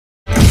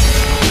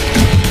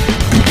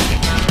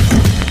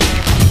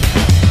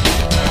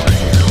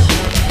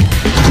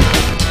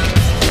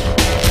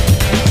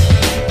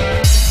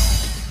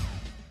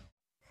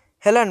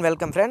Hello and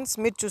welcome friends,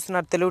 మీరు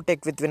చూస్తున్నారు Telugu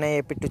tech with Vinay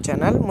ఏపీ2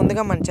 channel.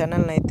 ముందుగా మన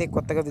ఛానల్ని అయితే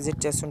కొత్తగా విజిట్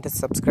చేస్తుంటే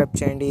సబ్స్క్రైబ్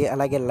చేయండి,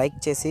 అలాగే లైక్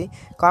చేసి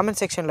కామెంట్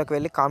సెక్షన్లోకి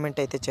వెళ్ళి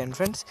కామెంట్ అయితే చేయండి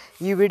ఫ్రెండ్స్.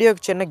 ఈ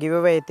వీడియోకి చిన్న గివ్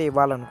అవే అయితే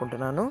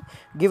ఇవ్వాలనుకుంటున్నాను.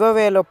 గివ్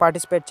అవేలో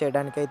పార్టిసిపేట్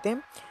చేయడానికైతే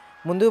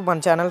ముందు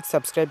మన ఛానల్కి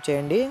సబ్స్క్రైబ్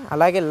చేయండి,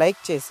 అలాగే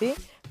లైక్ చేసి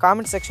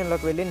కామెంట్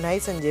సెక్షన్లోకి వెళ్ళి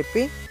నైస్ అని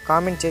చెప్పి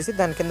కామెంట్ చేసి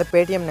దాని కింద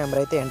పేటిఎం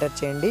నెంబర్ అయితే ఎంటర్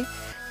చేయండి.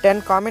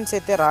 10 కామెంట్స్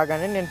అయితే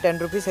రాగానే నేను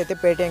 10 రూపీస్ అయితే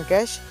పేటిఎం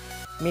క్యాష్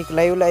మీకు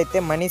లైవ్లో అయితే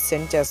మనీ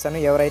సెండ్ చేస్తాను.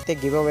 ఎవరైతే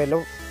గివ్ అవేలో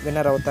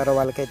విన్నర్ అవుతారో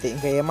వాళ్ళకైతే.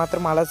 ఇంకా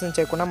ఏమాత్రం ఆలస్యం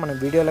చేయకుండా మనం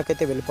వీడియోలోకి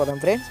అయితే వెళ్ళిపోదాం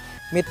ఫ్రెండ్స్.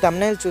 మీరు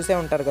థంబ్నెయిల్ చూసే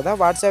ఉంటారు కదా,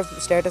 వాట్సాప్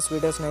స్టేటస్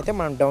వీడియోస్ని అయితే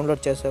మనం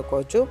డౌన్లోడ్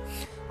చేసుకోవచ్చు.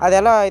 అది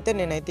ఎలా అయితే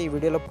నేనైతే ఈ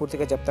వీడియోలో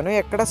పూర్తిగా చెప్తాను,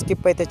 ఎక్కడ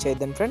స్కిప్ అయితే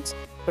చేయొద్దండి ఫ్రెండ్స్.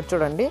 ఇక్కడ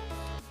చూడండి,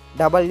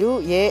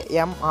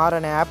 WAMR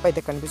అనే యాప్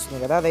అయితే కనిపిస్తుంది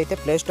కదా, అదైతే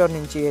ప్లేస్టోర్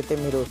నుంచి అయితే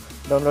మీరు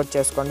డౌన్లోడ్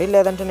చేసుకోండి,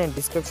 లేదంటే నేను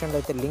డిస్క్రిప్షన్లో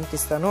అయితే లింక్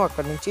ఇస్తాను,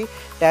 అక్కడ నుంచి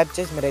ట్యాప్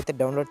చేసి మీరు అయితే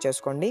డౌన్లోడ్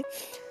చేసుకోండి.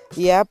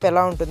 ఈ యాప్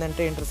ఎలా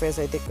ఉంటుందంటే ఇంటర్ఫేస్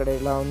అయితే ఇక్కడ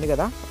ఇలా ఉంది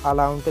కదా,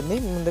 అలా ఉంటుంది.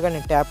 ముందుగా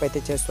నేను ట్యాప్ అయితే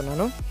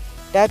చేస్తున్నాను.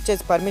 ట్యాప్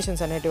చేసి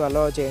పర్మిషన్స్ అనేటివి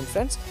అలో చేయండి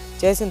ఫ్రెండ్స్.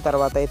 చేసిన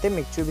తర్వాత అయితే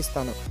మీకు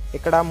చూపిస్తాను.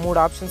 ఇక్కడ 3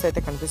 ఆప్షన్స్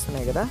అయితే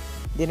కనిపిస్తున్నాయి కదా,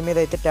 దీని మీద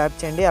అయితే ట్యాప్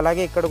చేయండి.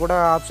 అలాగే ఇక్కడ కూడా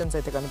ఆప్షన్స్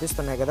అయితే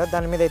కనిపిస్తున్నాయి కదా,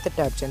 దాని మీద అయితే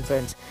ట్యాప్ చేయండి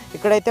ఫ్రెండ్స్.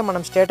 ఇక్కడైతే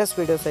మనం స్టేటస్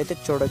వీడియోస్ అయితే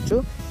చూడొచ్చు.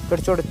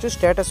 ఇక్కడ చూడొచ్చు,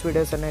 స్టేటస్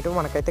వీడియోస్ అనేటివి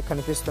మనకైతే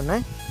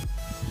కనిపిస్తున్నాయి.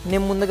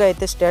 నేను ముందుగా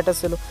అయితే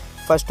స్టేటస్లు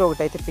ఫస్ట్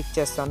ఒకటైతే పిక్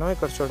చేస్తాను.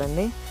 ఇక్కడ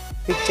చూడండి,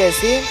 పిక్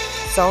చేసి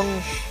సౌండ్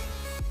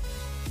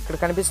ఇక్కడ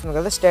కనిపిస్తుంది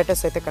కదా,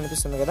 స్టేటస్ అయితే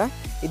కనిపిస్తుంది కదా,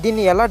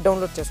 దీన్ని ఎలా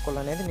డౌన్లోడ్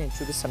చేసుకోవాలనేది నేను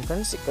చూపిస్తాను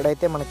ఫ్రెండ్స్.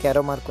 ఇక్కడైతే మనకి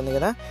ఏరో మార్క్ ఉంది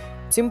కదా,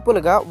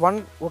 సింపుల్గా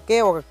ఒకే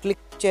ఒక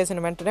క్లిక్ చేసిన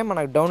వెంటనే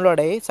మనకు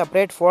డౌన్లోడ్ అయ్యి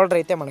సపరేట్ ఫోల్డర్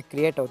అయితే మనకు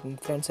క్రియేట్ అవుతుంది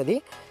ఫ్రెండ్స్. అది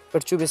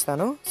ఇక్కడ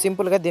చూపిస్తాను.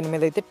 సింపుల్గా దీని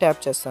మీద అయితే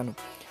ట్యాప్ చేస్తాను.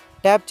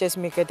 ట్యాప్ చేసి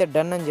మీకైతే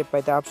డన్ అని చెప్పి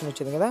అయితే ఆప్షన్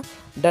వచ్చింది కదా,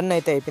 డన్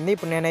అయితే అయిపోయింది.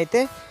 ఇప్పుడు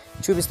నేనైతే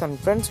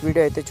చూపిస్తాను ఫ్రెండ్స్,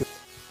 వీడియో అయితే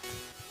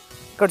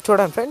ఇక్కడ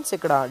చూడండి ఫ్రెండ్స్,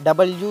 ఇక్కడ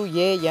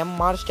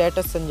WAMR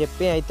స్టేటస్ అని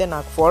చెప్పి అయితే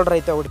నాకు ఫోల్డర్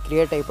అయితే ఒకటి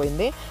క్రియేట్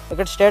అయిపోయింది.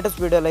 ఇక్కడ స్టేటస్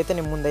వీడియోలు అయితే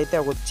నేను ముందు అయితే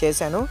ఒకటి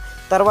చేశాను.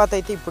 తర్వాత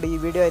అయితే ఇప్పుడు ఈ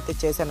వీడియో అయితే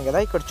చేశాను కదా,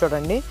 ఇక్కడ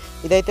చూడండి,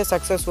 ఇదైతే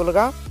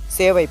సక్సెస్ఫుల్గా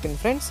సేవ్ అయిపోయింది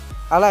ఫ్రెండ్స్.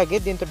 అలాగే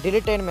దీంతో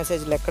డిలీట్ అయిన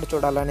మెసేజ్లు ఎక్కడ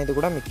చూడాలనేది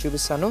కూడా మీకు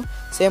చూపిస్తాను.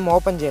 సేమ్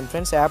ఓపెన్ చేయండి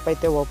ఫ్రెండ్స్, యాప్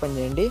అయితే ఓపెన్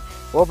చేయండి.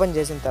 ఓపెన్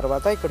చేసిన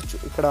తర్వాత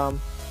ఇక్కడ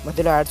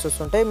మధ్యలో యాడ్స్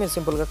వస్తుంటాయి, మీరు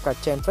సింపుల్గా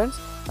కట్ చేయండి ఫ్రెండ్స్.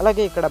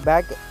 అలాగే ఇక్కడ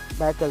బ్యాక్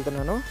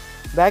వెళ్తున్నాను.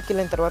 బ్యాక్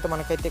వెళ్ళిన తర్వాత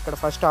మనకైతే ఇక్కడ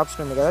ఫస్ట్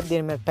ఆప్షన్ ఉంది కదా,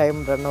 దీని మీద టైం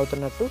రన్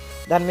అవుతున్నట్టు,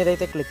 దాని మీద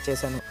అయితే క్లిక్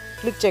చేశాను.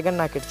 క్లిక్ చేయగానే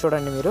నాకు ఇటు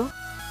చూడండి, మీరు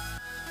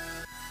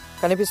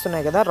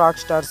కనిపిస్తున్నాయి కదా రాక్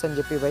స్టార్స్ అని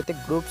చెప్పి ఇవైతే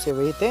గ్రూప్స్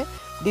ఇవైతే.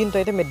 దీంతో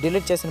అయితే మీరు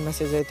డిలీట్ చేసిన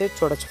మెసేజ్ అయితే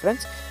చూడొచ్చు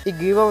ఫ్రెండ్స్. ఈ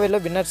గివ్ అవేలో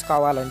విన్నర్స్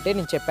కావాలంటే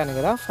నేను చెప్పాను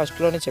కదా,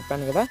 ఫస్ట్లోనే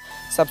చెప్పాను కదా,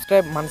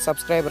 మన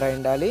సబ్స్క్రైబర్ అయి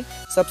ఉండాలి.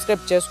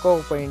 సబ్స్క్రైబ్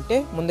చేసుకోకపోయింటే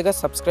ముందుగా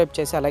సబ్స్క్రైబ్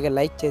చేసి అలాగే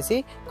లైక్ చేసి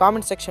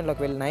కామెంట్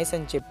సెక్షన్లోకి వెళ్ళి నైస్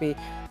అని చెప్పి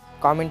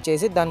కామెంట్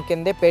చేసి దాని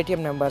కిందే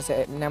పేటిఎం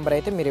నెంబర్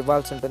అయితే మీరు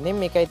ఇవ్వాల్సి ఉంటుంది.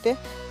 మీకైతే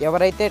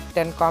ఎవరైతే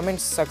 10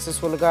 కామెంట్స్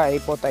సక్సెస్ఫుల్గా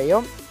అయిపోతాయో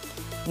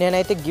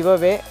నేనైతే గివ్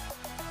అవే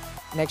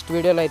నెక్స్ట్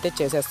వీడియోలో అయితే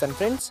చేసేస్తాను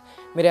ఫ్రెండ్స్.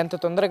 మీరు ఎంత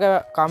తొందరగా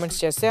కామెంట్స్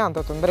చేస్తే అంత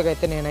తొందరగా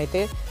అయితే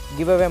నేనైతే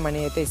గివ్ అవే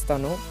మనీ అయితే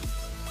ఇస్తాను.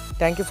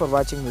 Thank you for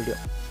watching video.